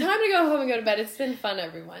bed. Time to go home and go to bed. It's been fun,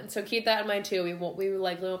 everyone. So keep that in mind too. We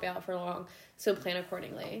likely won't be out for long, so plan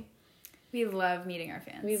accordingly. We love meeting our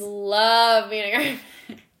fans. We love meeting our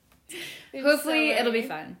fans. Hopefully, it'll be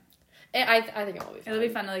fun. I think it will be fun. It'll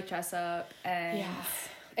be fun to like dress up and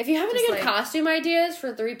if you have any good costume ideas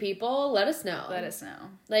for 3 people, let us know.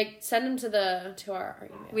 Like, send them to our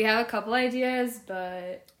email. We have a couple ideas,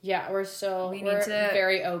 but yeah, we're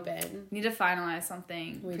very open. Need to finalize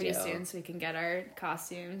something pretty soon so we can get our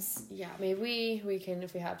costumes. Yeah, maybe we can,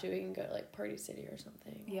 if we have to, we can go to like Party City or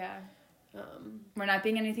something. Yeah. We're not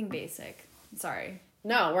being anything basic. Sorry.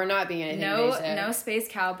 No, we're not being anything basic. No space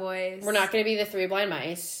cowboys. We're not going to be the 3 blind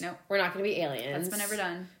mice. Nope. We're not going to be aliens. That's been never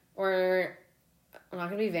done. We're not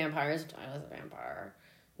going to be vampires. I was a vampire.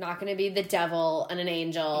 Not going to be the devil and an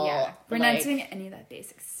angel. Yeah. We're not doing any of that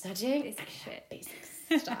basic shit.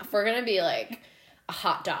 Basic stuff. We're going to be like a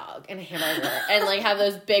hot dog and a hamburger and like have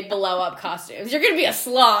those big blow up costumes. You're going to be a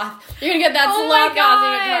sloth. You're going to get that sloth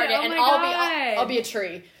costume at Target, and I'll be a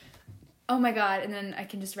tree. Oh my god, and then I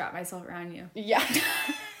can just wrap myself around you. Yeah.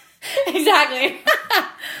 Exactly.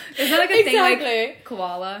 Is that like a thing like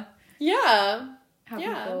koala? Yeah. We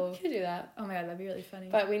could do that. Oh my god, that'd be really funny.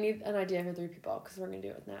 But we need an idea for 3 people because we're going to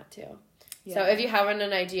do it with Nat too. Yeah. So if you have an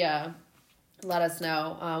idea, let us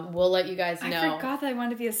know. We'll let you guys know. I forgot that I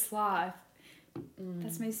wanted to be a sloth.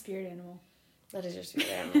 That's my spirit animal. That is your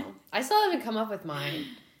spirit animal. I still haven't come up with mine.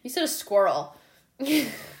 You said a squirrel.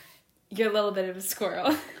 You're a little bit of a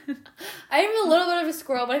squirrel. I am a little bit of a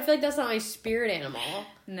squirrel, but I feel like that's not my spirit animal.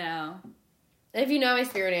 No. If you know my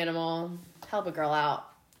spirit animal, help a girl out.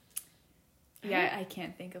 Yeah, I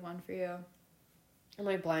can't think of one for you. I'm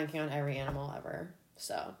like blanking on every animal ever,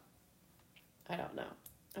 so I don't know.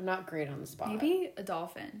 I'm not great on the spot. Maybe a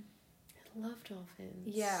dolphin. I love dolphins.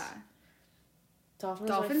 Yeah.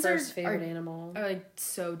 Dolphins are my first favorite animal. Are like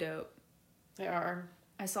so dope. They are.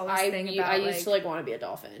 I saw this thing about I used to like want to be a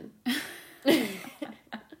dolphin.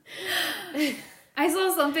 I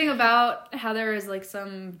saw something about how there was, like,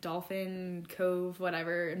 some dolphin cove,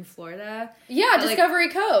 whatever, in Florida. Yeah, Discovery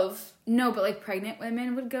Cove. No, but, like, pregnant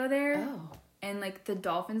women would go there. Oh. And, like, the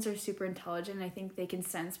dolphins are super intelligent. I think they can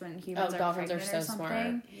sense when humans are dolphins pregnant are so or something.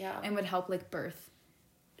 smart. Yeah. And would help, like, birth.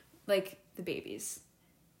 Like, the babies.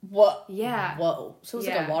 What? Yeah. Whoa. So it's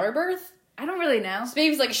like a water birth? I don't really know. This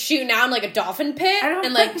baby's, like, shooting out in, like, a dolphin pit.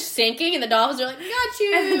 And, like, sinking. And the dolphins are like, got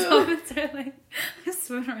you. And the dolphins are, like,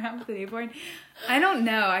 swimming around with the newborn. I don't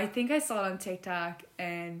know. I think I saw it on TikTok.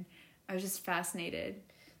 And I was just fascinated.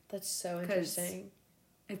 That's so interesting.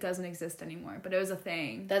 It doesn't exist anymore, but it was a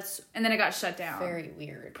thing. And then it got shut down. Very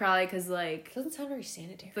weird. Probably because, like... Doesn't sound very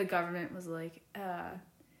sanitary. The government was like,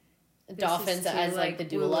 dolphins as, like, the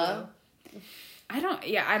doula? I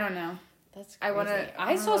don't know. That's crazy.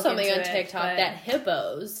 I saw something on TikTok that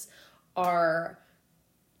hippos are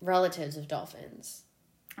relatives of dolphins.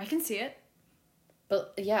 I can see it.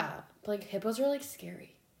 But, yeah. Like, hippos are, like,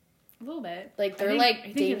 scary. A little bit. Like, they're,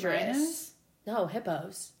 like, dangerous. No,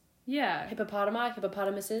 hippos. Yeah.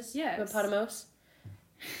 Hippopotamuses? Yes. Hippopotamos?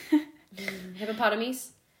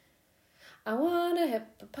 Hippopotamies? I want a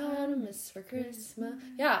hippopotamus for Christmas.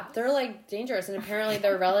 Yeah, they're, like, dangerous, and apparently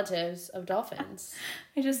they're relatives of dolphins.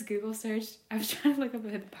 I just Google searched. I was trying to look up a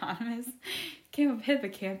hippopotamus. Came up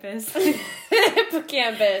hippocampus.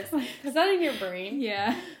 Hippocampus. Is that in your brain?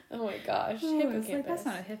 Yeah. Oh my gosh. Oh, Hippocampus. like, that's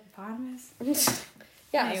not a hippopotamus.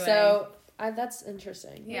 Yeah, anyway. So that's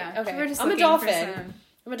interesting. Yeah. Okay. I'm a dolphin.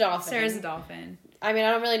 I'm a dolphin. Sarah's a dolphin. I mean,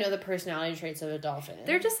 I don't really know the personality traits of a dolphin.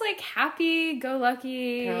 They're just, like,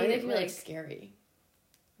 happy-go-lucky. Apparently they can be, like, scary.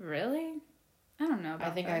 Really? I don't know about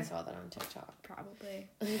I think that. I saw that on TikTok. Probably.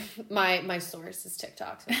 my source is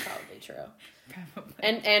TikTok, so it's probably true. Probably.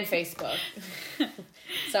 And Facebook.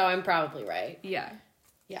 So I'm probably right. Yeah.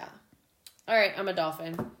 Yeah. All right, I'm a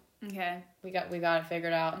dolphin. Okay. We got it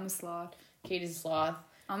figured out. I'm a sloth. Katie's a sloth.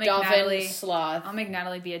 I'll make dolphin, Natalie sloth. I'll make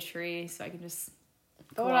Natalie be a tree so I can just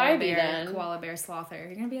What would I be then? Koala bear slother.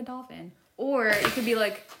 You're gonna be a dolphin. Or you could be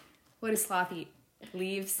like, what does sloth eat?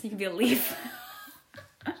 Leaves. You can be a leaf.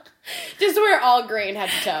 Just wear all green head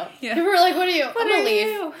to toe. Yeah. People are like, what are you? What I'm are a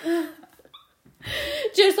leaf. you?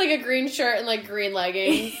 Just like a green shirt and like green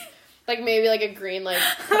leggings. Like maybe like a green like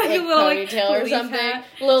Like a little, like, ponytail or leaf something. hat.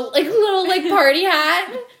 Little like party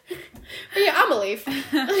hat. But yeah, I'm a leaf.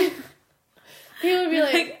 People would be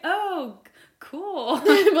like, oh, cool.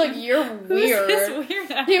 like, you're weird. Who's this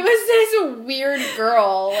weirdo? It was this weird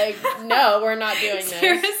girl. Like, no, we're not doing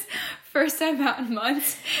Sarah's this. first time out in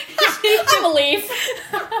months. I'm a leaf.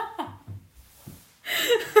 We're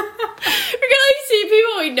gonna like see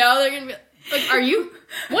people we know. They're gonna be like, "Are you?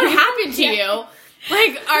 What happened to you?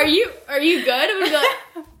 Like, are you good?" I'm gonna be like,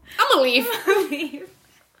 "I'm a leaf."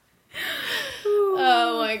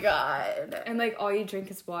 Oh my god! And like all you drink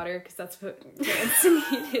is water because that's what plants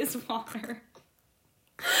need is water.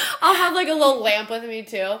 I'll have like a little lamp with me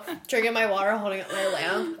too, drinking my water, holding up my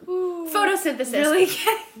lamp. Ooh. Photosynthesis.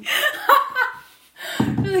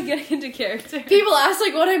 Really getting into character. People ask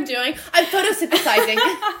like what I'm doing. I'm photosynthesizing.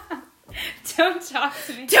 Don't talk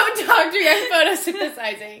to me. Don't talk to me. I'm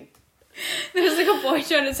photosynthesizing. There's like a boy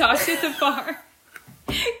trying to talk to you at the bar.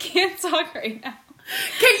 Can't talk right now.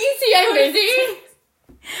 Can you see I'm busy?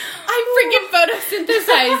 I'm freaking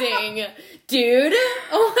photosynthesizing, dude.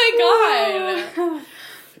 Oh my god.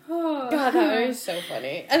 God, that was so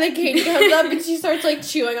funny. And then Katie comes up and she starts like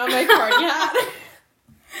chewing on my party hat.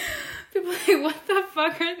 People are like, what the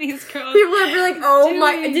fuck are these girls? People are like, oh doing?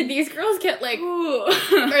 my, did these girls get like,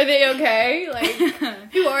 are they okay? Like,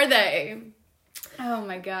 who are they? Oh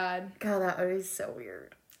my god. God, that was so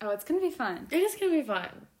weird. Oh, it's gonna be fun. It is gonna be fun.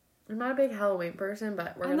 I'm not a big Halloween person,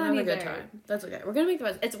 but we're gonna have a good time. That's okay. We're gonna make the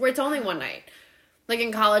best. It's only one night. Like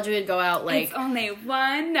in college, we would go out like. It's only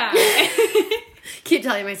one night. Keep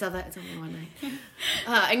telling myself that it's only one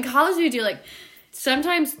night. In college, we would do like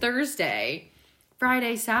sometimes Thursday,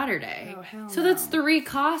 Friday, Saturday. Oh hell! So that's 3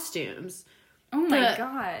 costumes. Oh my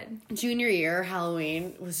god! Junior year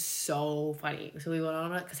Halloween was so funny. So we went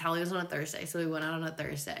on because Halloween was on a Thursday. So we went out on a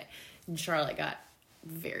Thursday, and Charlotte got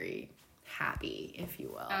very happy, if you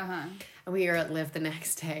will. Uh-huh. And we were at Lyft the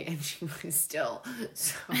next day, and she was still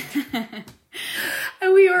so.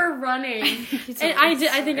 And we were running, and I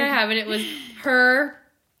think I have, and it was her,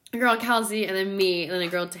 a girl Kelsey, and then me, and then a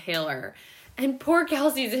girl Taylor. And poor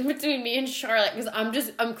Kelsey's in between me and Charlotte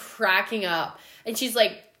because I'm cracking up, and she's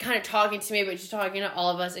like kind of talking to me, but she's talking to all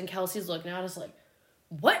of us, and Kelsey's looking at us like,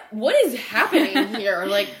 what is happening here?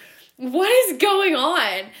 Like, what is going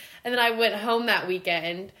on? And then I went home that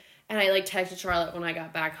weekend, and I like texted Charlotte when I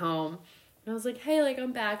got back home, and I was like, hey, like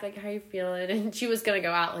I'm back, like how you feeling? And she was gonna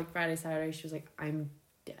go out like Friday, Saturday. She was like, I'm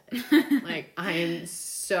dead. Like, I am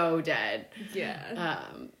so dead. Yeah.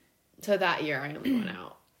 So that year I only went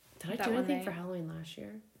out. Did I That do one anything night. for Halloween last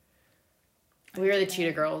year? We were the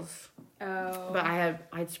Cheetah Girls. Oh. But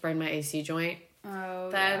I'd sprained my AC joint then,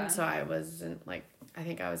 then, so I wasn't, like, I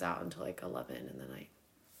think I was out until, like, 11, and then I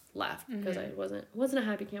left because I wasn't a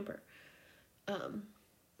happy camper.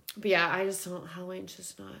 But yeah, I just don't, Halloween's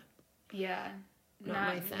just not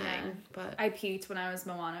my thing. Yeah. But I peaked when I was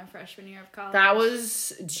Moana freshman year of college. that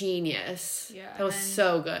was genius. Yeah, That was and then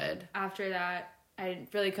so good. After that, I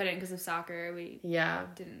really couldn't because of soccer. We Yeah.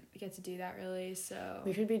 didn't get to do that really, so.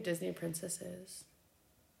 We could be Disney princesses.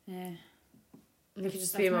 Eh. We could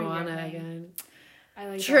just That's be more your Moana thing. again. I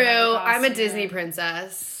like True. that I'm a costume. Disney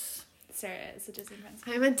princess. Sarah is a Disney princess.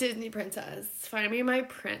 I'm a Disney princess. Find me my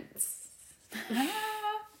prince.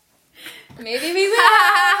 Maybe we will.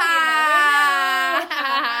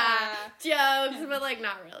 Jokes, but like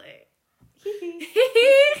not really.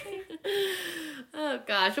 Oh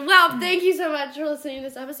gosh. Well, thank you so much for listening to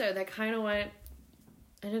this episode. That kind of went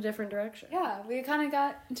in a different direction. Yeah, we kind of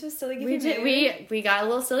got into a silly goofy We did. mood. We got a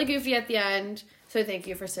little silly goofy at the end. So thank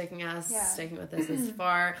you for sticking with us this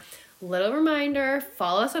far. Little reminder: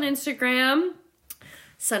 follow us on Instagram.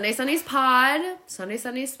 Sunday Sunnies Pod. Sunday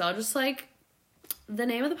Sunnies spelled just like the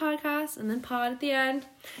name of the podcast, and then pod at the end.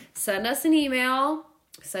 Send us an email.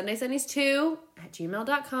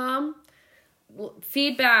 SundaySunnies2@gmail.com.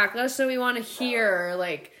 Feedback. Let us know what you want to hear.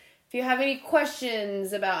 Like, if you have any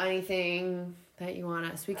questions about anything that you want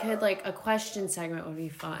us, we could, like, a question segment would be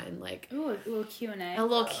fun. Like, Ooh, a little Q&A. a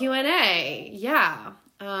little Q&A. Yeah.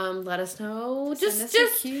 Let us know. Send us your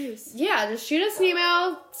cues. Yeah, just shoot us an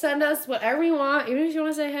email. Send us whatever you want. Even if you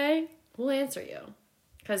want to say hey, we'll answer you.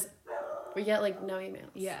 Because we get, like, no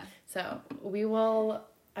emails. Yeah. So we will.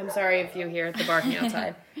 I'm sorry if you hear the barking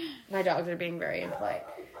outside. My dogs are being very impolite.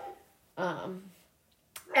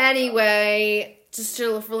 Anyway, just for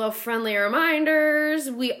little friendly reminders,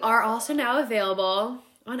 we are also now available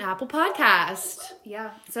on Apple Podcast.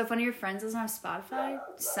 Yeah. So if one of your friends doesn't have Spotify,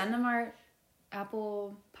 send them our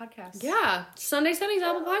Apple Podcast. Yeah, Sunday Sunnies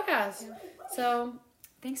Apple Podcast. Yeah. So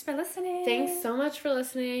Thanks for listening. thanks so much for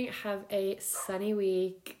listening. Have a sunny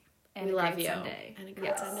week. And we a love great you. Sunday. And a great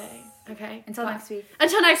Yes. Sunday. Okay. Until Bye. next week.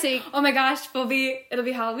 Until next week. Oh my gosh, it'll be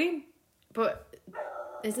Halloween. But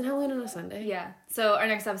isn't Halloween on a Sunday? Yeah. So our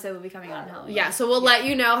next episode will be coming on Halloween. Yeah, so we'll let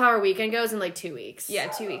you know how our weekend goes in like 2 weeks. Yeah,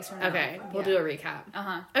 2 weeks from now. Okay, we'll Yeah. do a recap.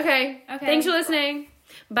 Uh-huh. Okay. Okay. Thanks for listening.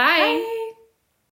 Bye. Bye.